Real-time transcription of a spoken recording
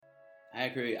Hi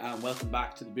crew and welcome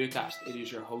back to the Beercast. It is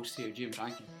your host here, Jim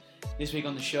Franklin. This week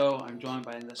on the show I'm joined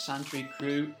by the Santry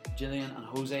crew, Gillian and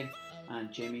Jose, and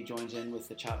Jamie joins in with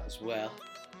the chat as well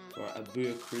for a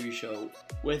Beer Crew show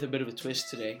with a bit of a twist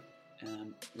today.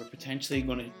 We're potentially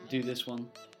going to do this one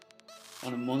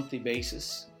on a monthly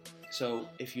basis, so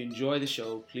if you enjoy the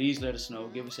show, please let us know,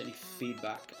 give us any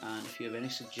feedback, and if you have any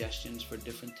suggestions for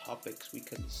different topics we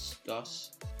can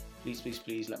discuss,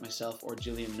 please let myself or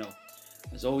Gillian know.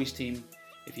 As always, team,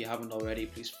 if you haven't already,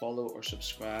 please follow or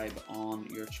subscribe on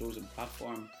your chosen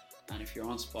platform. And if you're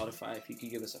on Spotify, if you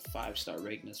could give us a 5-star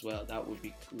rating as well, that would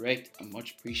be great and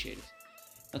much appreciated.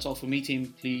 That's all from me,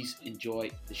 team. Please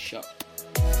enjoy the show.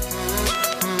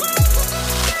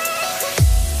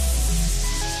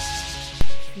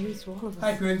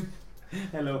 Hi, crew.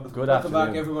 Hello. Good Welcome afternoon.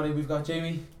 back, everybody. We've got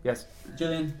Jamie, Yes.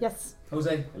 Gillian, Yes,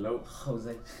 Jose. Hello.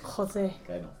 Jose. Jose.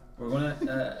 Kind of. We're going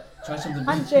to try something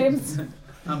And James.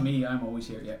 And me, I'm always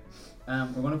here, yeah.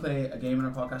 We're going to play a game in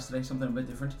our podcast today, something a bit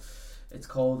different. It's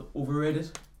called Overrated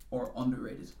or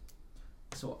Underrated.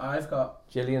 So I've got...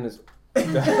 Gillian is.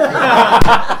 You say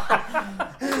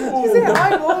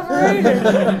I'm overrated.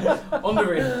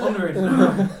 Underrated.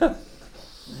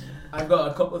 I've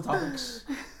got a couple of topics.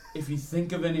 If you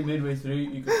think of any midway through,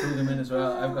 you can throw them in as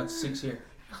well. I've got 6 here.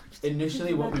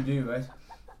 Initially what we do, right?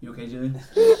 You okay, Gillian?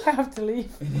 I have to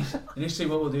leave. Initially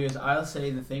what we'll do is I'll say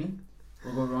the thing.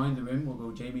 We'll go around the room. We'll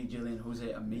go Jamie, Gillian,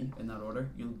 Jose and me in that order.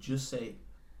 You'll just say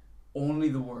only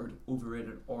the word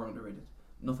overrated or underrated.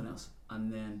 Nothing else.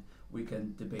 And then we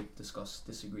can debate, discuss,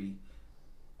 disagree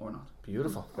or not.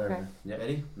 Beautiful. Okay. Yeah.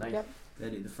 Ready? Nice. Yep.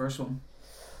 Ready. The first one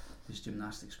is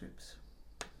gymnastic scripts.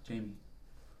 Jamie.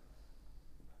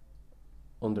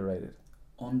 Underrated.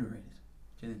 Underrated.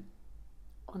 Gillian.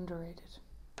 Underrated.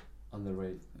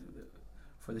 Underrated.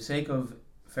 For the sake of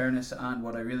fairness and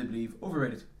what I really believe,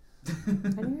 overrated. I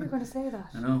knew you were going to say that.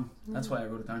 I know. That's why I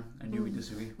wrote it down. I knew we'd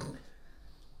disagree.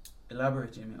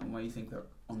 Elaborate, Jamie, on why you think they're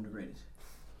underrated.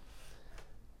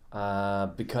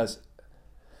 Because.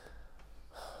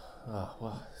 Oh,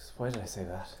 well, why did I say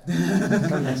that?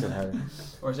 That makes it hard.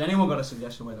 Or has anyone got a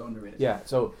suggestion why they're underrated? Yeah,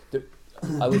 so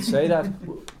I would say that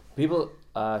people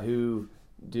who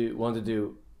want to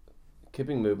do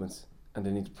kipping movements and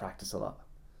they need to practice a lot,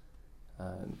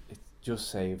 and it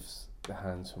just saves the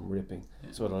hands from ripping,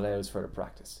 so it allows further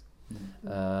practice.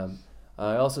 I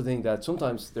also think that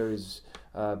sometimes there is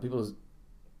people's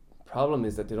problem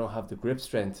is that they don't have the grip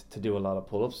strength to do a lot of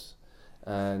pull-ups,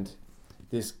 and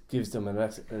this gives them an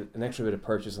extra bit of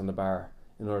purchase on the bar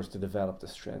in order to develop the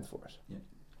strength for it. Yeah.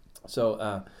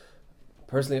 So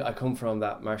personally, I come from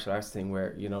that martial arts thing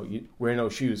where you wear no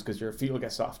shoes because your feet will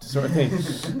get soft, sort of thing.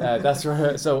 That's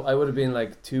where. So I would have been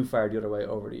like too far the other way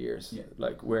over the years. Yeah.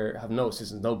 Like where have no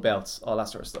assistance, no belts, all that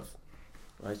sort of stuff,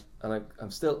 right? And I'm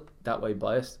still that way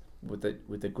biased with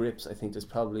the grips. I think there's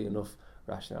probably enough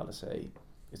rationale to say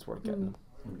it's worth getting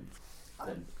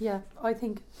them. Yeah, I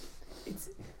think it's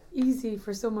easy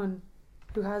for someone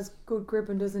who has good grip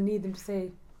and doesn't need them to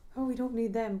say, oh, we don't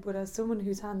need them. But as someone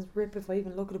whose hands rip if I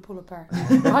even look at a pull-up bar,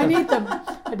 I need them.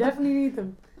 I definitely need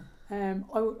them.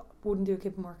 I wouldn't do a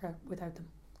kipping workout without them.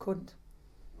 Couldn't.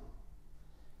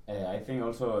 I think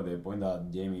also the point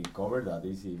that Jamie covered, that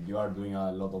is if you are doing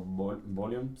a lot of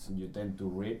volumes, you tend to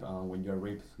rip, and when you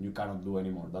rip, you cannot do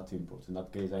anymore. That's simple. So in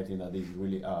that case, I think that is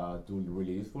really tool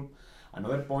really useful.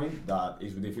 Another point that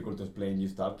is difficult to explain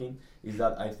just talking is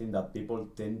that I think that people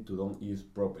tend to don't use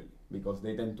properly because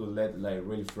they tend to let like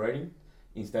really threading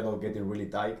instead of getting really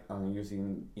tight and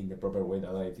using in the proper way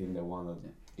that I think the one that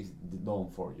is done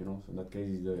for, So in that case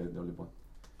is the only point.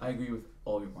 I agree with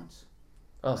all your points.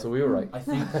 Oh, so we were right. I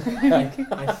think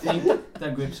I think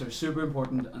that grips are super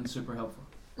important and super helpful.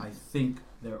 I think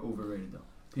they're overrated though.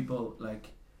 People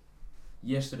like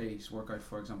yesterday's workout,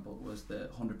 for example, was the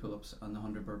 100 pull-ups and the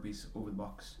 100 burpees over the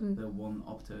box, the one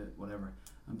up to whatever,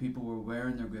 and people were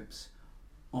wearing their grips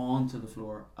onto the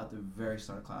floor at the very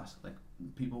start of class. Like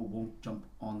people won't jump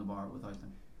on the bar without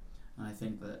them, and I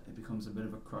think that it becomes a bit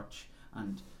of a crutch.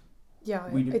 And Yeah,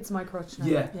 it's my crutch now.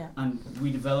 yeah, and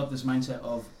we develop this mindset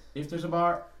of if there's a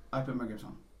bar, I put my grips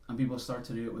on, and people start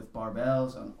to do it with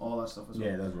barbells and all that stuff as well.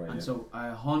 Yeah, that's right. And so I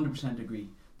 100% agree,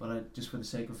 but just for the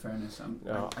sake of fairness,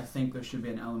 I think there should be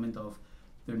an element of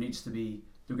there needs to be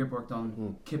the grip work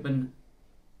done, kipping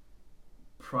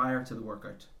prior to the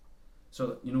workout.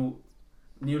 So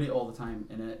nearly all the time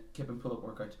in a kip and pull up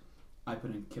workout, I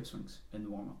put in kip swings in the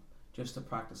warm up just to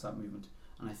practice that movement,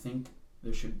 and I think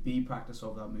there should be practice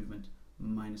of that movement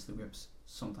minus the grips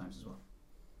sometimes as well.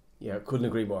 Yeah, couldn't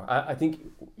agree more. I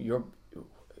think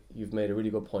you've made a really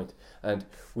good point. And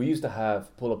we used to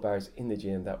have pull-up bars in the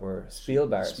gym that were steel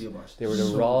bars. They were the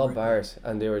So raw grippy. bars,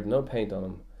 and they were no paint on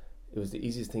them. It was the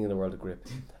easiest thing in the world to grip,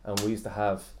 and we used to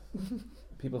have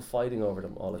people fighting over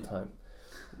them all the time.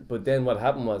 But then what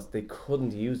happened was they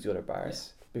couldn't use the other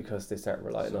bars because they started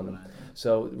relying on them.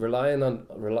 So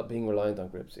being reliant on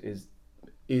grips is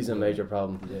a major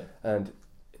problem. Yeah. And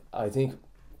I think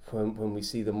when we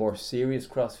see the more serious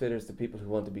CrossFitters, the people who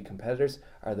want to be competitors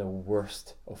are the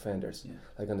worst offenders. Yeah.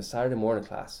 Like on the Saturday morning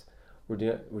class, we're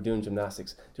doing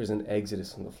gymnastics. There's an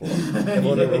exodus on the floor.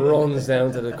 Everyone runs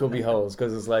down to the cubby holes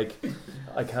because it's like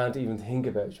I can't even think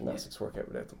about gymnastics workout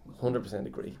without them. 100%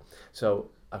 agree. So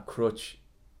a crutch,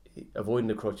 avoiding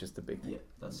the crutch is the big thing. Yeah,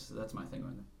 that's my thing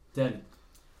right now. Deadly.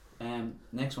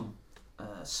 Next one,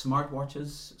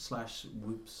 smartwatches /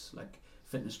 Whoops, like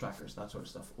fitness trackers, that sort of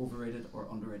stuff. Overrated or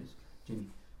underrated, Jimmy?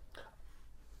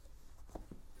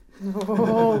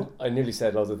 No. I nearly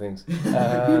said loads of things.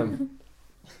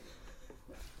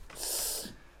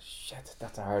 Shit,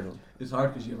 that's a hard one. It's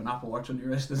hard because you have an Apple Watch on your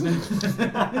wrist, isn't it?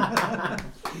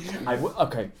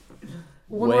 Okay.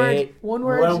 One Way- word. One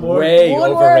word. Way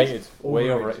One overrated. word.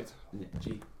 Way Overrated. overrated.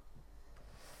 G.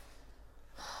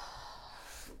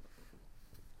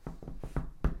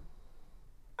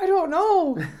 I don't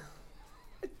know.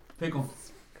 Pick one.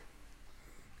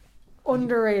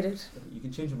 Underrated. You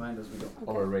can change your mind as we go.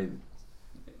 Okay. Overrated.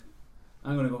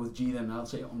 I'm going to go with G then. I'll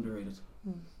say underrated.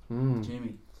 Mm.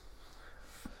 Jamie.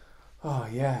 Oh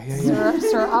yeah.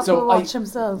 Sir Apple So Watch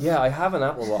himself. Yeah, I have an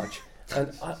Apple Watch,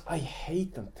 and I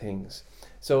hate them things.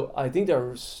 So I think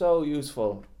they're so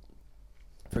useful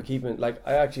for keeping. Like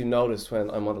I actually notice when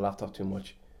I'm on the laptop too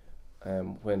much,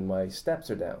 when my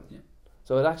steps are down. Yeah.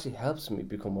 So it actually helps me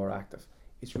become more active.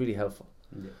 It's really helpful.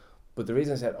 Yeah. But the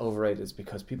reason I said overrated is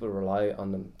because people rely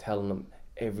on them, telling them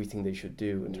everything they should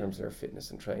do in terms of their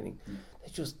fitness and training.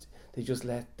 Yeah. They just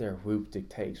let their Whoop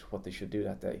dictate what they should do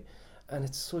that day. And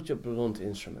it's such a blunt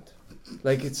instrument.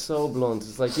 Like, it's so blunt.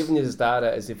 It's like giving you this data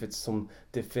as if it's some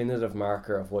definitive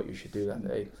marker of what you should do that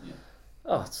day. Yeah.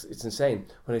 Oh, it's insane.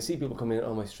 When I see people come in,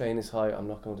 oh, my strain is high, I'm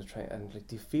not going to train. And like,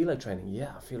 do you feel like training?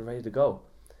 Yeah, I feel ready to go.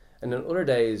 And then other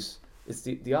days, it's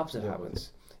the opposite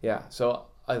happens. Yeah, so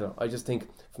I don't know. I just think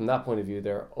from that point of view,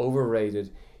 they're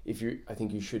overrated. I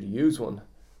think you should use one,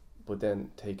 but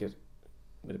then take it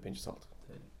with a pinch of salt.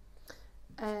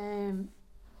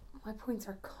 My points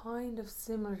are kind of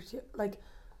similar to, like,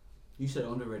 You said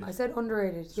underrated. I said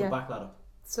underrated. So Yeah. back that up.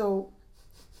 So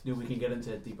Yeah, we can get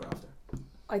into it deeper after.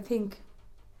 I think,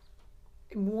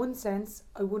 in one sense,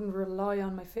 I wouldn't rely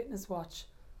on my fitness watch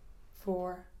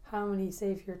for how many,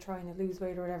 say if you're trying to lose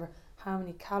weight or whatever, how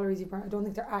many calories you burn. I don't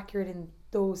think they're accurate in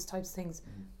those types of things.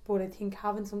 But I think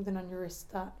having something on your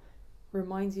wrist that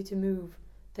reminds you to move,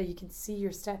 that you can see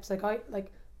your steps. I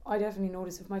definitely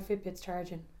notice if my Fitbit's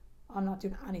charging, I'm not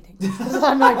doing anything.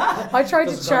 I'm like, I try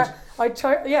to charge.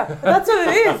 Yeah, that's what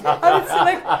it is. And it's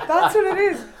like, that's what it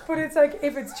is. But it's like,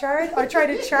 if it's charged, I try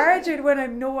to charge it when I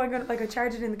know I'm gonna, I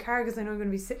charge it in the car because I know I'm gonna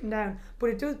be sitting down. But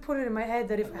it does put it in my head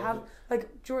that if I have,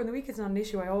 during the week it's not an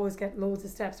issue. I always get loads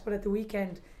of steps. But at the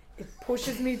weekend, it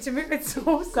pushes me to move. It's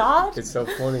so sad. It's so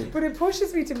funny. But it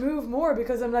pushes me to move more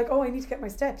because I'm like, oh, I need to get my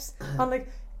steps. And like,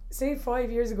 say 5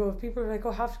 years ago, if people were like,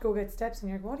 oh, have to go get steps, and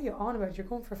you're like, what are you on about? You're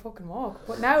going for a fucking walk.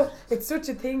 But now it's such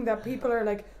a thing that people are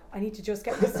like, I need to just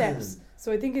get my steps.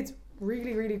 So I think it's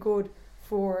really, really good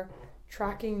for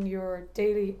tracking your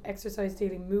daily exercise,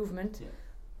 daily movement. Yeah.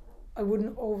 I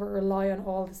wouldn't over rely on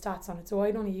all the stats on it. So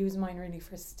I'd only use mine really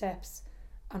for steps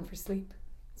and for sleep.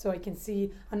 So I can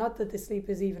see, and not that the sleep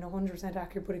is even 100%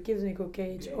 accurate, but it gives me a good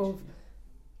gauge of,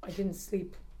 I didn't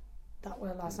sleep that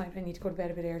well last night, I need to go to bed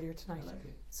a bit earlier tonight.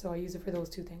 So I use it for those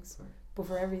two things. Right. But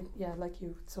for like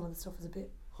you, some of the stuff is a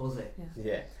bit, Jose.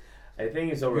 Yeah, I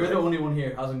think it's You're overrated. the only one here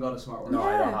who hasn't got a smartwatch. No,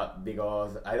 I don't Yeah. have,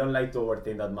 because I don't like to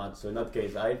overthink that much. So in that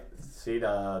case, I see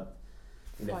that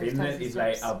in the 5,000 fitness it's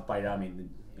like steps. a pyramid.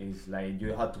 It's like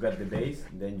you have to get the base,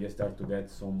 then you start to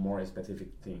get some more specific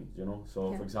things, you know.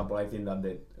 So Yeah. for example, I think that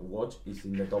the watch is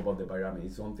in the top of the pyramid.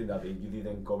 It's something that if you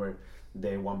didn't cover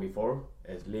the one before,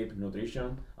 sleep,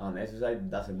 nutrition, and exercise,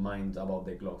 doesn't mind about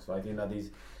the clock. So I think that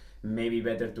is maybe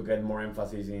better to get more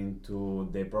emphasis into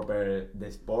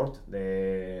the sport,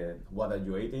 the what are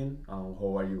you eating and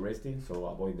how are you resting, so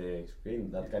avoid the screen,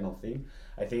 that kind of thing.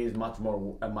 I think it's much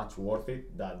worth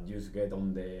it that just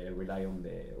rely on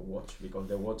the watch, because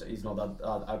the watch is not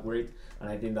that accurate, and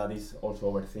I think that is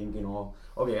also overthinking.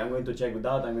 Okay, I'm going to check with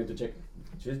that, I'm going to check,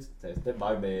 just step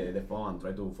back the phone and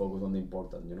try to focus on the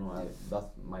important, you know. That's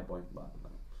my point. But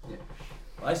Yeah.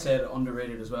 Well, I said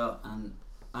underrated as well, and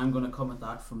I'm going to come at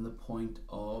that from the point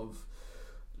of,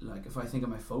 like, if I think of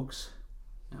my folks,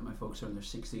 My folks are in their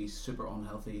 60s, super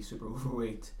unhealthy, super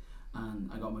overweight, and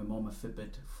I got my mum a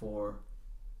Fitbit for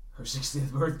her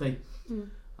 60th birthday, and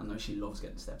now she loves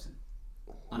getting steps in.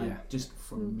 And just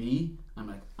for me, I'm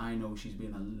like, I know she's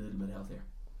being a little bit healthier.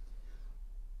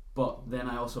 But then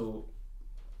I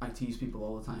tease people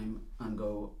all the time and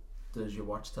go, does your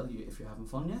watch tell you if you're having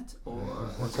fun yet, or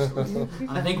what's the story?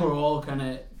 And I think we're all kind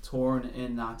of torn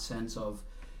in that sense of,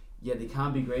 yeah, they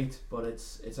can be great, but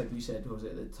it's like you said, Jose,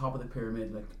 at the top of the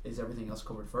pyramid, like, is everything else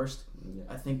covered first? Yeah.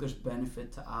 I think there's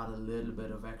benefit to add a little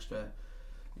bit of extra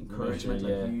encouragement,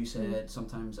 like you said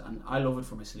sometimes, and I love it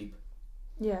for my sleep.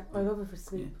 Yeah, I love it for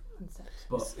sleep.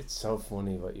 But it's so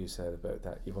funny what you said about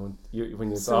that. When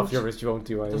it's off your wrist, you won't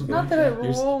do anything. Not that I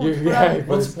won't.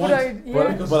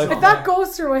 But if that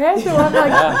goes through my head, though,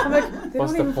 I'm like, they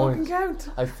what's don't even the point? fucking count.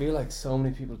 I feel like so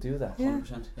many people do that.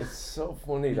 100%. It's so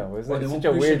funny though, isn't it? It's such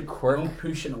a weird quirk. They won't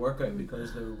push in a workout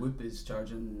because their Whoop is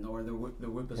charging, or their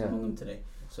Whoop isn't on them today,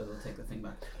 so they'll take the thing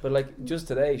back. But like just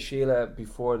today, Sheila,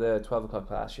 before the 12 o'clock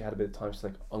class, she had a bit of time. She's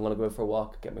like, I'm going to go out for a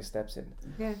walk, get my steps in.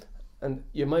 Yeah. And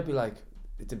you might be like,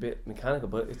 it's a bit mechanical,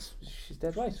 but she's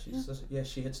dead right.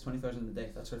 She hits 20,000 a day,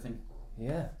 that sort of thing.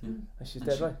 Yeah. And she's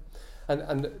dead right.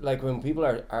 And like when people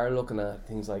are looking at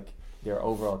things like their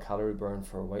overall calorie burn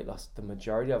for weight loss, the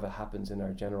majority of it happens in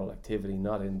our general activity,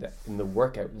 not in the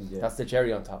workout. That's the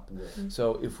cherry on top.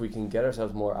 So if we can get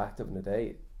ourselves more active in the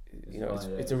day,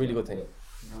 it's a really good thing.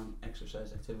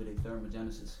 Non-exercise activity,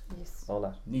 thermogenesis. Yes. All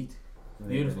that. Neat.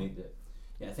 Beautiful.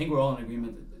 Yeah, I think we're all in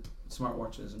agreement that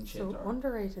smartwatches and shit are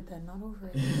underrated then, not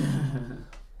overrated.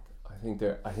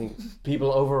 I think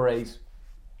people overrate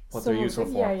what they're useful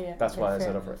for. Yeah. That's why I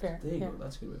said overrated. There you go.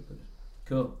 That's a good way to put it.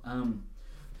 Cool.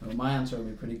 Well, my answer will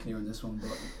be pretty clear on this one,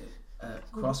 but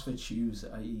CrossFit shoes,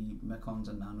 i.e. Metcons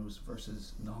and Nanos,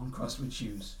 versus non-CrossFit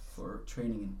shoes for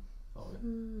training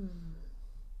in.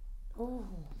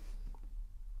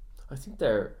 I think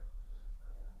they're.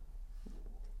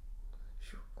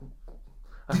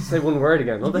 I have to say one word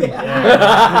again, don't they?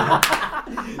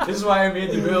 This is why I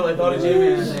made the rule. I thought of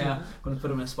Jamie and I'm going to put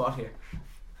him in a spot here.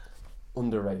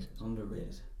 Underrated.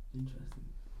 Interesting.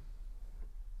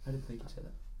 I didn't think you said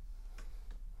that.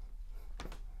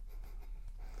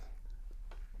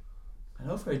 I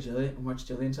know for Gillian, how much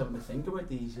Gillian's having to think about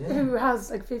these. Yeah. Who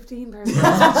has like 15 pairs of shoes?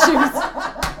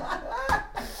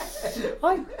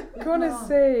 I'm gonna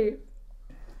say,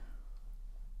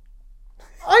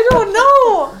 I don't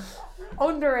know.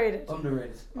 Underrated. Yeah.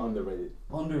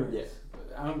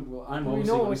 I'm obviously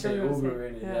going to say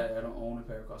overrated. Yeah, I don't own a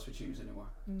pair of CrossFit shoes anymore.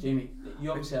 Jamie, you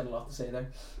obviously had a lot to say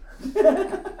there.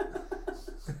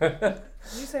 Did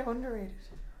you say underrated?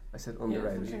 I said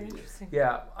underrated. Yeah, interesting.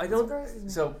 Yeah, I don't.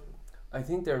 So, I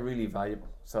think they're really valuable.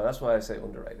 So that's why I say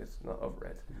underrated, not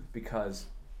overrated. Because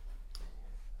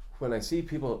when I see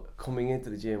people coming into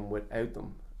the gym without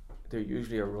them, they're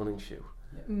usually a running shoe.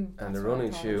 And the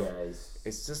running shoe,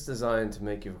 it's just designed to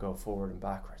make you go forward and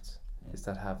backwards. It's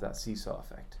that have that seesaw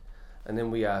effect. And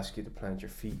then we ask you to plant your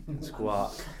feet and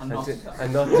squat and not do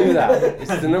that.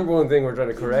 It's the number one thing we're trying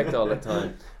to correct all the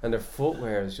time. And their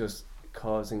footwear is just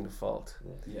causing the fault.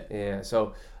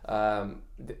 So,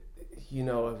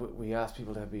 we ask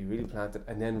people to be really planted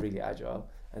and then really agile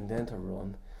and then to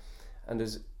run. And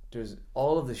there's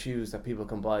all of the shoes that people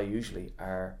can buy usually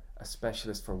are a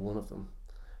specialist for one of them.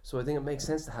 So I think it makes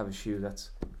sense to have a shoe that's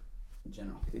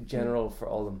general for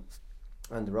all of them.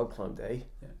 And the rope climb day,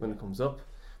 when it comes up,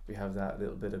 we have that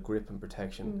little bit of grip and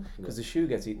protection because the shoe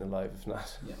gets eaten alive if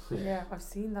not. Yeah, I've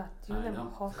seen that. Do you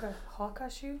know Hoka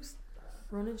shoes?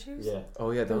 Running shoes? Yeah. Oh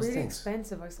yeah, those really things.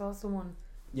 Expensive. I saw someone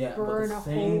but burn the a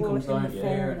thing hole comes down in the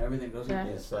there foam. and everything, doesn't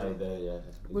it? Yes, right there,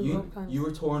 You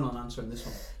were torn on answering this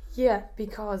one. Yeah,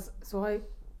 because I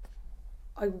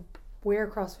wear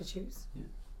CrossFit shoes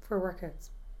for workouts.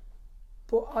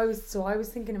 But I was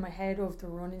thinking in my head of the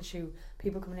running shoe,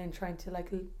 people coming in trying to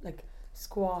like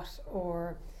squat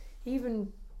or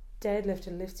even deadlift,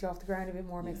 and lifts you off the ground a bit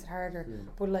more, makes it harder.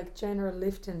 But like general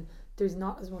lifting, there's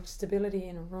not as much stability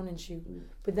in a running shoe.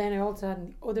 But then I also had on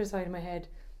the other side of my head,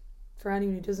 for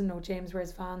anyone who doesn't know, James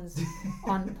wears Vans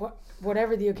on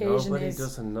whatever the occasion Nobody is. Nobody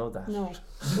doesn't know that. No.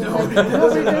 Nobody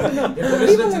doesn't know. If they're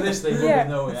listening to this, they wouldn't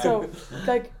know. Yeah. So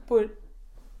but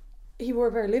he wore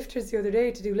a pair of lifters the other day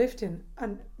to do lifting,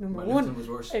 and number one, was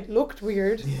worse. it looked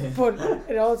weird, but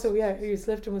it also, his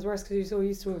lifting was worse because he was so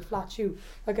used to a flat shoe.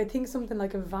 Like, I think something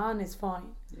like a Van is fine,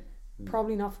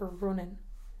 probably not for running.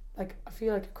 Like, I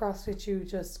feel like a CrossFit shoe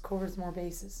just covers more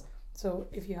bases. So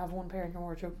if you have one pair in your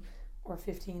wardrobe or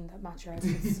 15 that match your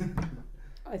outfits,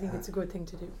 I think it's a good thing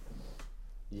to do.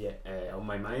 Yeah, on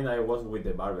my mind I was with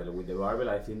the barbell. With the barbell,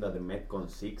 I think that the Metcon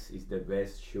 6 is the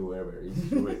best shoe ever. It's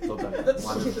really totally That's so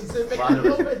 100%. specific.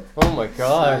 100%. Oh my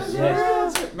gosh.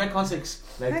 Yes. Metcon 6.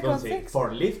 Metcon 6. 6.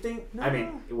 For lifting, No. I mean,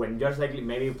 when you're cycling,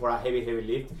 maybe for a heavy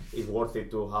lift, it's worth it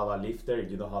to have a lifter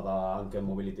if you don't have ankle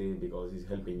mobility because it's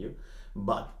helping you.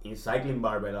 But in cycling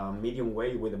barbell, medium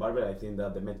weight with the barbell, I think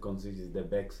that the Metcon 6 is the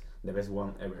best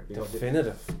one ever. Because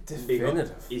Definitive.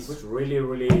 it's really, I didn't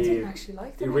really, actually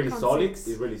like the it's really Metcon solid. 6.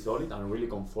 It's really solid and really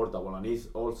comfortable, and it's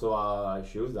also a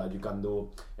shoes that you can do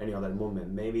any other movement.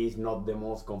 Maybe it's not the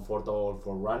most comfortable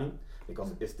for running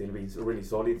because it still is really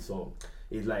solid, so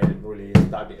it's like really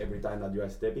stuck every time that you are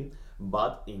stepping.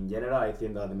 But in general, I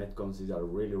think that the Metcon 6 are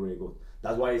really, really good.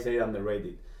 That's why I say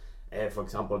underrated. For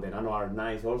example, the Nano are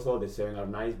nice also, the 7 are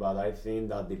nice, but I think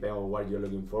that depends on what you're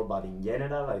looking for. But in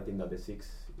general, I think that the 6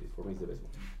 is for me is the best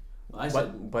one. I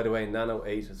said By the way, Nano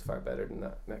 8 is far better than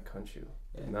that Metcon shoe.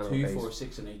 Nano 2, 8. 4,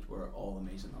 6 and 8 were all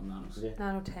amazing on Nanos. Yeah.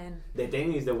 Nano 10. The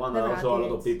 10 is the one that Never also a had lot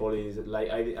the of 8s. people is like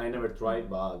I never tried,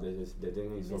 but the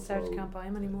 10 is Missed out, also can't buy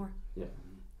them anymore.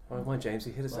 Oh, come on,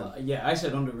 Jamesy, hit us Well, then. yeah, I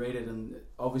said underrated, and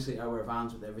obviously I wear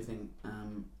Vans with everything,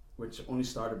 which only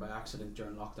started by accident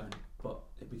during lockdown, but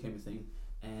it became a thing.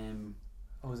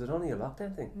 Oh, is it only a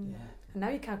lockdown thing? Mm. Yeah, And now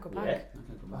you can't go back. Yeah. I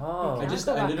can't go back. Oh, You can't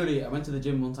go I back. literally, I went to the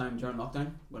gym one time during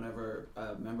lockdown whenever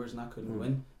members and that couldn't Mm. go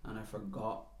in, and I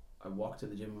forgot. I walked to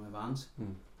the gym with my Vans,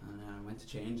 Mm. and I went to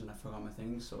change, and I forgot my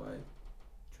things, so I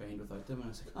trained without them, and I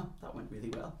was like, oh, that went really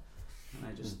well, and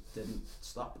I just didn't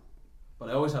stop. But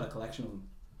I always had a collection of them.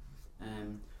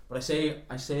 But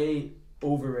I say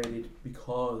overrated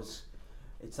because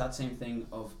it's that same thing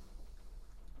of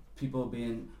people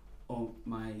being, oh,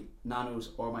 my Nanos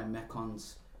or my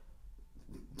Metcons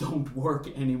don't work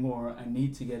anymore. I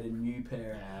need to get a new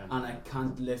pair, and I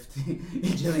can't lift.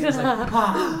 Jillian's like,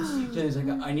 Jillian's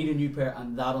like, I need a new pair,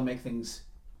 and that'll make things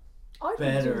I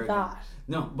better didn't do again. that.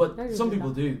 No, but I didn't some do people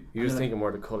that. do. You're just thinking more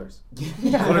of the colours.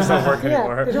 Yeah. Colours don't work Yeah,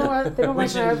 anymore. They don't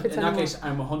Which match my outfits in that anymore. case,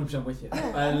 I'm 100% with you.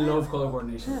 I love colour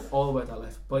coordination, all about that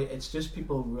life. But it's just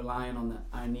people relying on that.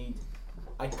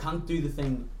 I can't do the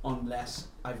thing unless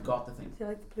I've got the thing. Do you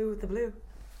like the blue with the blue?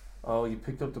 Oh, you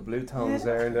picked up the blue tones Yeah.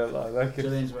 there, and I like it.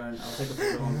 Jillian's wearing. I'll take a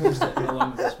photo and post it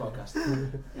along with this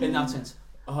podcast. In that sense,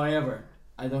 however,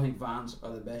 I don't think Vans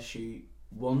are the best shoe.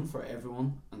 1 for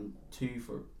everyone, and 2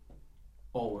 for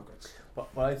all workouts.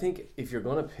 But I think if you're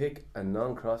gonna pick a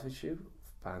non-CrossFit shoe,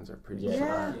 Vans are pretty. Yeah.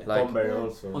 Yeah. Yeah. Like- Converse Yeah.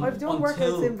 also. Un- I've done until-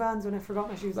 workouts in Vans when I forgot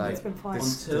my shoes Like, and it's been fine. The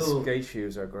Until- skate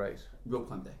shoes are great. Rope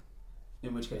climb day.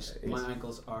 In which case, It's- my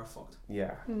ankles are fucked.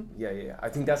 Yeah, Mm. yeah. I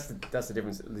think that's the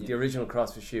difference. The Yeah. original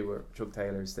CrossFit shoe were Chuck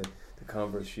Taylor's, the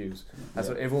Converse shoes. That's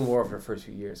Yeah. what everyone wore for the first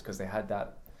few years because they had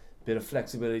that bit of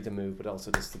flexibility to move, but also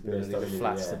the stability, the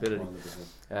flat stability.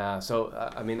 100%. So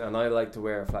I mean, and I like to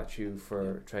wear a flat shoe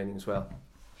for training as well.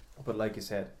 But like you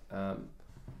said,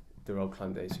 the rope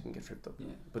climb days you can get tripped up. Yeah.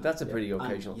 But that's a Yeah. pretty And-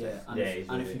 occasional yeah, thing. and, Yeah, if, it's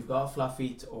and if really- you've got flat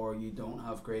feet or you don't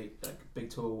have great like big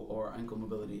toe or ankle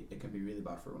mobility, it can be really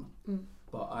bad for running. Mm.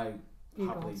 But I You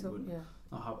happily also, would. yeah.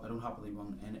 I don't happily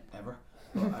run in it ever,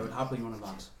 but I would happily run in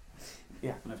Vans.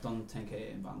 Yeah. And I've done 10k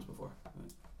in Vans before.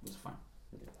 It was fine.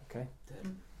 Okay.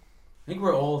 I think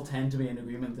we're all tend to be in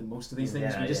agreement in most of these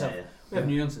things. We just have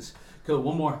nuances. Cool.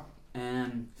 One more.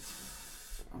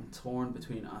 I'm torn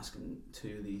between asking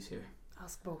 2 of these here.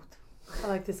 Ask both. I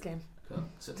like this game. Cool.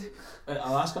 So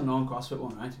I'll ask a non-CrossFit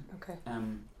one, right? Okay.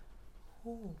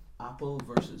 Oh. Apple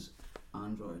versus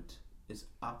Android. Is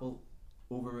Apple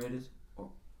overrated or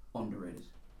underrated?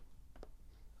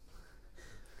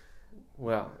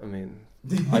 Well, I mean,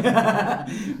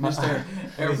 Mr.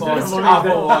 AirPods, Mr.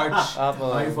 Apple Watch, Apple,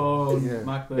 iPhone, yeah. The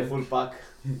MacBook. full pack.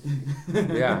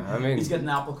 Yeah, I mean, He's getting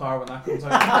an Apple car when that comes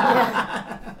out.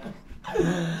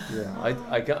 yeah,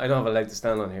 I don't have a leg to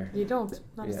stand on here. You don't.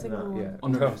 Not a Yeah, single no, one. Yeah,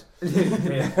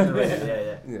 Underrated.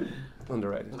 Yeah. yeah,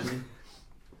 underrated. Overrated.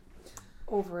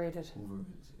 Overrated.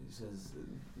 He says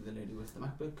the lady with the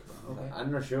MacBook. Okay.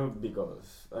 I'm not sure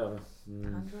because Android.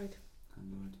 Android.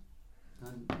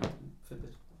 And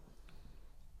Fitbit.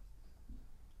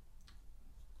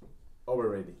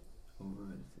 overrated.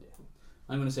 Overrated. Yeah.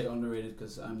 I'm going to say underrated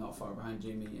because I'm not far behind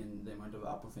Jamie in the amount of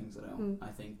Apple things that I own. I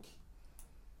think,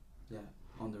 yeah,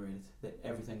 underrated. That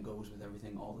everything goes with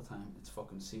everything all the time. It's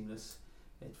fucking seamless.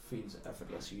 It feels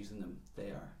effortless using them.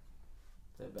 They are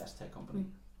the best tech company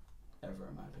ever,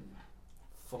 in my opinion.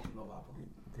 Fucking love Apple.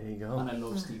 There you go. And I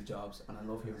love Steve Jobs, and I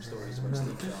love hearing stories about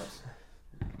Steve Jobs.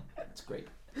 It's great.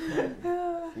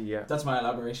 Yeah. That's my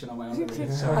elaboration on my underrated.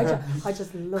 I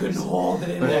just love Couldn't it. hold it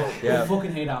in there. Yeah. I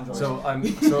fucking hate Android. So I'm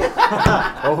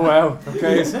oh wow.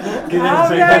 Okay.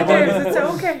 Oh yeah, James, it's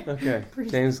okay. Okay.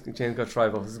 James got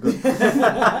tribal. This is good.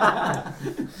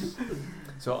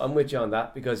 So I'm with you on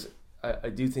that because I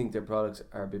do think their products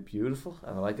are a bit beautiful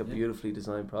and I like a beautifully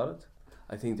designed product.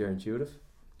 I think they're intuitive.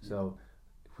 So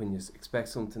when you expect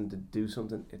something to do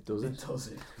something, it does it. It does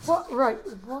it.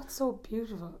 What's so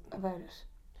beautiful about it?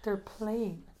 They're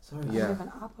plain. Sorry. And Yeah. they have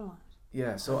an apple on it.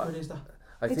 Yeah. So What is that?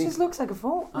 I It think just looks like a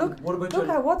phone. And what about Look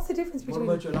your at what's the difference what between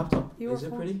about your laptop? your Is it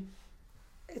phone? pretty?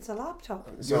 It's a laptop.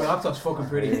 Your laptop's fucking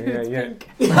pretty. Yeah. It's Yeah. pink.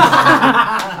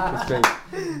 It's great.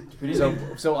 It's pretty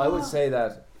So I would say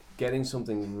that getting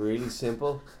something really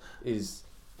simple is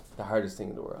the hardest thing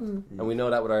in the world. And we know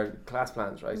that with our class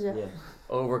plans, right? Yeah.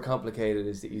 Overcomplicated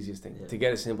is the easiest thing. Yeah. To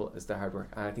get it simple is the hard work.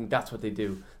 And I think that's what they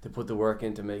do. They put the work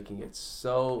into making it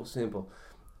so simple.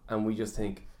 And we just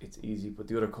think it's easy, but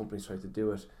the other companies try to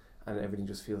do it and everything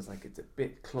just feels like it's a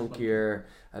bit clunkier,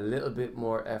 a little bit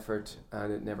more effort,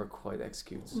 and it never quite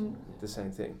executes the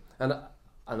same thing. And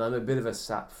I'm a bit of a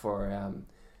sap for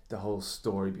the whole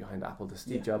story behind Apple, the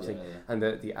Steve Jobs thing, and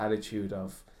the attitude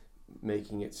of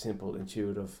making it simple,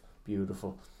 intuitive,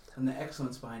 beautiful. And the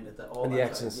excellence behind it, all And the that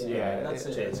excellence, side. yeah, That's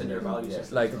yeah, it. It's in their values. yeah.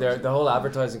 Like the whole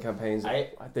advertising campaigns,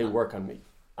 they work on me.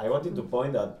 I wanted to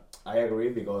point that I agree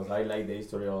because I like the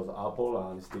history of Apple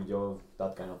and Steve Jobs,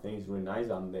 that kind of thing is really nice,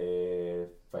 and the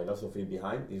philosophy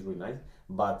behind is really nice.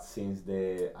 But since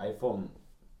the iPhone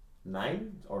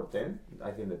 9 or 10,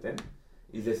 I think the 10,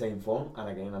 is the same phone and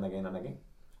again and again and again.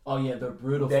 Oh yeah, they're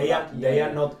brutal. They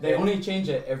are not. They only change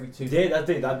it every 2 Yeah, that's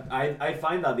it. That I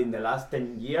find that in the last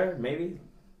 10 years, maybe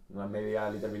a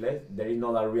little bit less, there is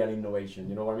not a real innovation.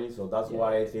 You know what I mean? So that's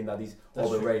why I think that is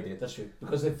overrated. That's true.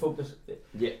 Because they focus.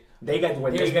 Yeah, they get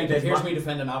when Here's, they get here's me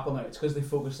defending Apple now. It's because they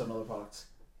focused on other products.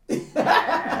 this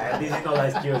is not an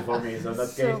excuse for me. So in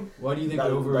that case, Why do you think that,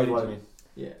 they're overrated? that's what I mean.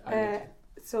 Yeah.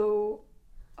 So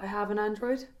I have an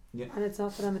Android, Yeah. and it's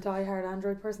not that I'm a die-hard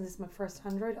Android person. This is my first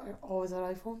Android. I always had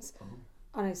iPhones,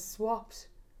 and I swapped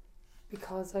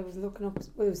because I was looking up.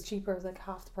 Well, it was cheaper. It was like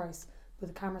half the price, but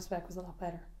the camera spec was a lot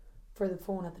better for the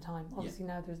phone at the time. Obviously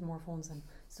now there's more phones and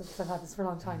stuff. 'Cause I've had this for a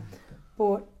long time,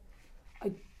 but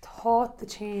I thought the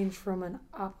change from an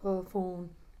Apple phone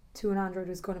to an Android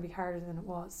was going to be harder than it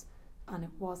was. And it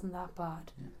wasn't that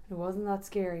bad. Yeah. It wasn't that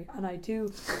scary. And I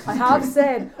have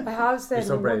said. You're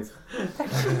so when brave.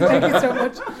 Thank you so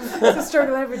much. It's a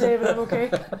struggle every day, but I'm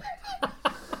okay.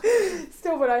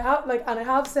 Still, but I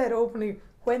have said openly,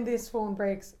 when this phone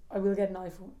breaks, I will get an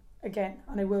iPhone again,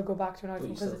 and I will go back to an But iPhone.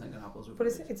 you still think Apple's But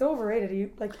it's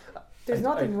overrated. There's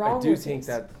nothing wrong with I do it. think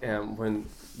that when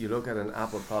you look at an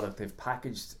Apple product, they've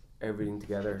packaged everything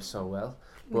together so well.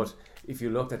 But if you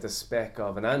looked at the spec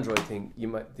of an Android thing,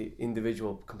 the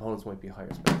individual components might be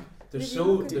higher spec. There's If you so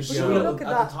look at- there's but so if you little look at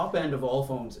at that- the top end of all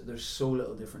phones. There's so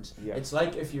little difference. Yeah. It's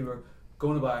like if you were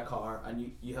going to buy a car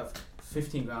and you have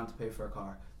 15 grand to pay for a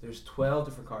car. There's 12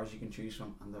 different cars you can choose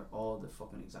from, and they're all the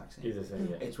fucking exact same. It's the same,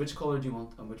 yeah. It's which color do you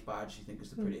want and which badge you think is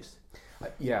the prettiest.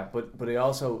 Yeah, but it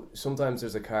also sometimes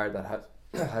there's a car that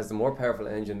has the more powerful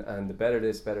engine, and the better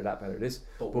this, better that, better this.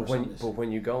 But worse on this.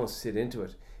 when you go and sit into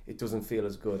it, it doesn't feel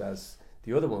as good as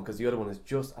the other one, because the other one is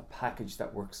just a package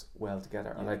that works well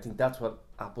together. And I think that's what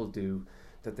Apple do,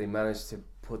 that they manage to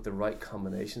put the right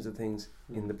combinations of things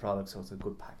in the product, so it's a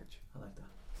good package. I like that.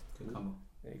 Good combo.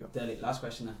 There you go. Deli, last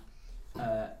question then.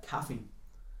 Caffeine.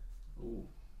 Ooh.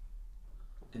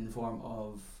 In the form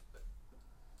of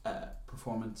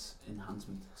performance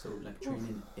enhancement. So like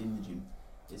training in the gym.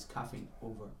 Is caffeine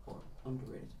over or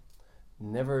underrated?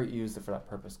 Never used it for that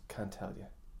purpose. Can't tell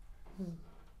you.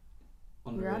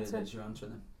 Underrated answer. is your answer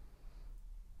then.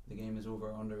 The game is over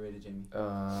or underrated, Jamie.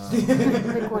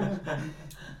 Pick one.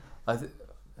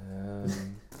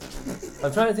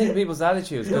 I'm trying to think of people's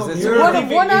attitudes, because No, it's you're-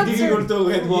 One answer. difficult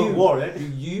to get one word, eh? Do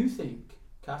you think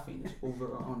caffeine is over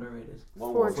or underrated?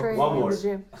 One For word. training One in the word.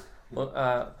 gym.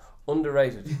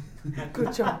 underrated.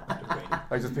 Good job.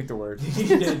 I just picked a word. You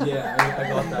did, yeah. I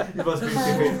got that. It was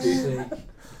 50-50.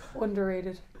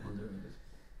 Underrated. Underrated.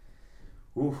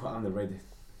 Oof, underrated.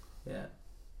 Yeah.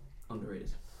 Underrated.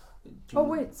 Oh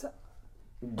wait,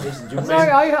 Jason, you sorry,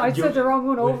 I you- said the wrong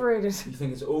one. wait. Overrated. You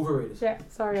think it's overrated? Yeah,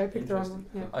 sorry, I picked the wrong one.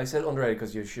 Interesting. Yeah. I said underrated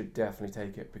because you should definitely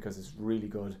take it, because it's really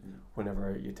good.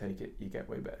 Whenever you take it, you get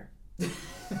way better.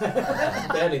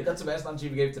 Barely. That's the best answer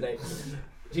you gave today.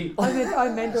 Gee, I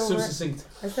meant so over. succinct.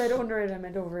 I said underrated. I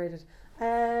meant overrated.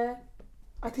 I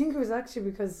think it was actually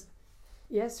because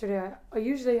yesterday I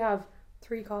usually have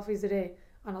 3 coffees a day,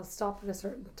 and I'll stop at a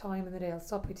certain time in the day. I'll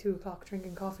stop by 2 o'clock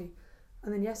drinking coffee,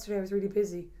 And then yesterday I was really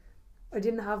busy. I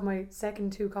didn't have my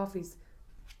second 2 coffees.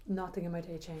 Nothing in my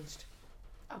day changed.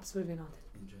 Absolutely nothing.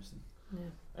 Interesting.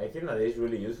 Yeah. I think that is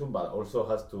really useful, but also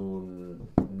has to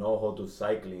know how to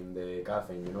cycle in the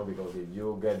caffeine, you know, because if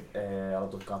you get a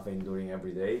lot of caffeine during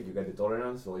every day, you get the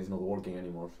tolerance, so it's not working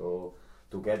anymore. So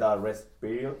to get a rest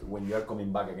period when you are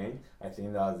coming back again, I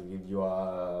think that gives you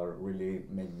a really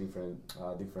make different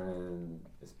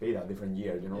speed, a different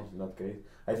year, you know. In that case,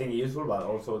 I think it's useful, but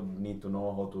also need to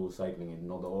know how to cycling it,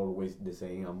 not always the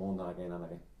same amount and again and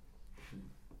again.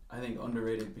 I think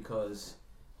underrated because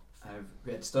I've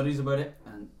read studies about it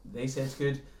and they say it's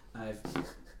good.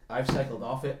 I've cycled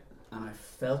off it and I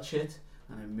felt shit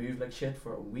and I moved like shit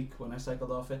for a week when I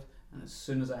cycled off it, and as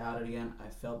soon as I had it again I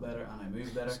felt better and I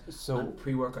moved better. So and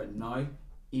pre-workout now,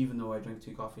 even though I drink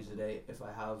 2 coffees a day, if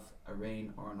I have a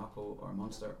Reign or a Nocco or a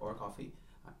Monster or a coffee,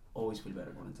 I always feel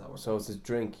better going into that workout. so it's a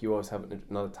drink. You always have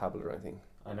it, not a tablet or anything.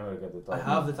 I never get the I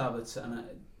tablet. have the tablets and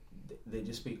they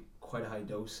just be quite a high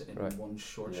dose in Right. one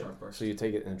short burst. So you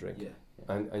take it in a drink, Yeah,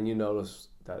 and you notice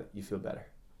that you feel better.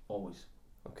 always.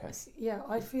 Okay. Yeah,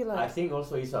 I feel I like think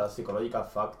also it's a psychological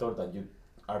factor that you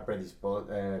are predisposed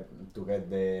to get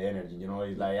the energy. You know,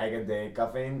 it's like I get the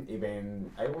caffeine. Even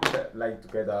I would like to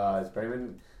get a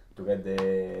experiment to get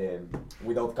the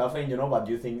without caffeine. You know, but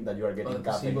you think that you are getting the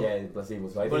caffeine? placebo. Yeah, it's placebo.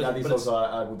 So I But think it's- that is but it's-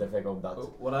 also a good effect of that.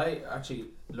 What I actually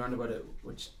learned about it,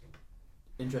 which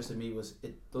interested me, was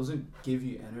it doesn't give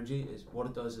you energy. Is what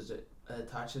it does is it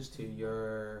attaches to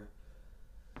your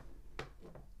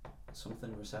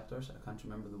something receptors. I can't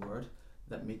remember the word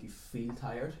that make you feel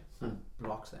tired and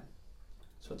blocks them.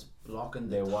 So it's blocking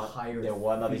the tired. The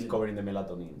one that is feeling. covering the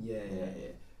melatonin. Yeah.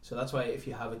 So that's why if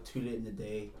you have it too late in the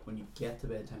day, when you get to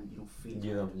bedtime, you don't feel You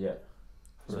tired. don't. Yeah.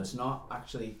 So it's not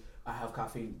actually I have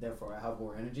caffeine, therefore I have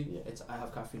more energy. Yeah. It's I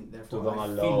have caffeine, To therefore don't I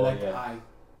allow, feel like yeah.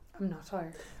 I'm not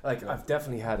tired. Like I've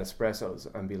definitely had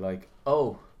espressos and be like,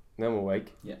 oh, now I'm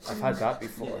awake. Yeah. I've had that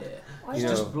before. I It You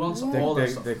just know, blunts yeah. all that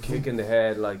The stuff. kick in the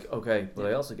head, like, okay, but I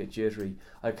Yeah. also get jittery.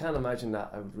 I can't imagine that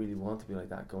I would really want to be like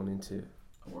that going into,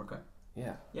 A workout.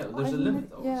 yeah. Yeah, but there's a I've limit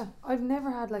ne- though. Yeah, I've never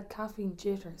had like caffeine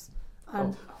jitters,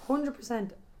 and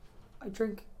 100% I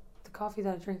drink the coffee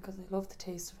that I drink because I love the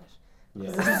taste of it.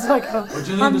 Yeah. It's like Well,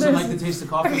 Gillian doesn't like the taste of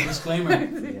coffee.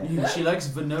 Disclaimer. She likes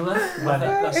vanilla. But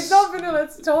that's it's not vanilla,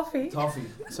 it's toffee. toffee.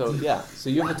 So yeah, so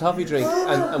you have a toffee drink,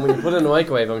 and when you put it in the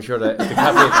microwave, I'm sure that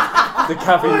the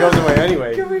caffeine goes away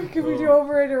anyway. Can we do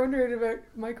overrated or underrated about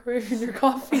microwaving your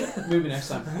coffee? Maybe next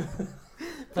time.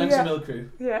 Thanks, Yeah. Emil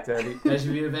Crew. Yeah. Deadly. Guys,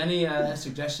 if you have any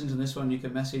suggestions on this one, you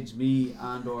can message me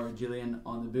and or Gillian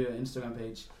on the Bua Instagram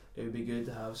page. It would be good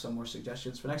to have some more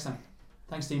suggestions for next time.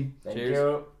 Thanks, team. Thank Cheers.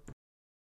 you.